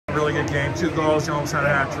Really good game, 2 goals, you almost had a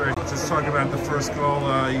hat trick. Just talk about the first goal,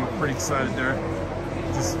 you were pretty excited there.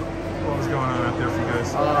 Just what was going on out there for you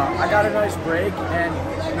guys? I got a nice break,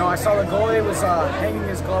 and I saw the goalie was hanging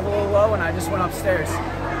his glove a little low, and I just went upstairs.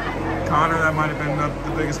 Connor, that might have been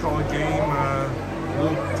the biggest goal of the game.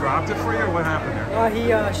 Luke dropped it for you, or what happened there? He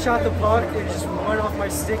shot the puck, it just went off my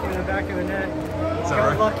stick into the back of the net.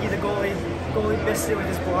 Got lucky, the goalie missed it with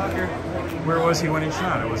his blocker. Where was he when he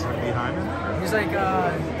shot it? Was it behind him? He was like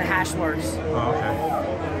the hash marks. Oh,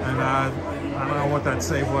 okay. And I don't know what that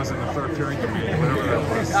save was in the third period, whatever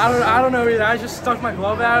that was. I don't know either. I just stuck my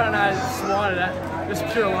glove out and I just wanted it.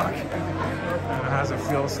 Just pure luck. And how's it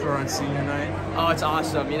feel to score on senior night? Oh, it's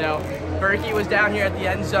awesome. Berkey was down here at the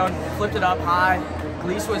end zone, flipped it up high.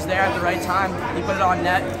 Gilleese was there at the right time. He put it on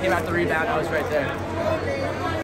net, came out the rebound. I was right there.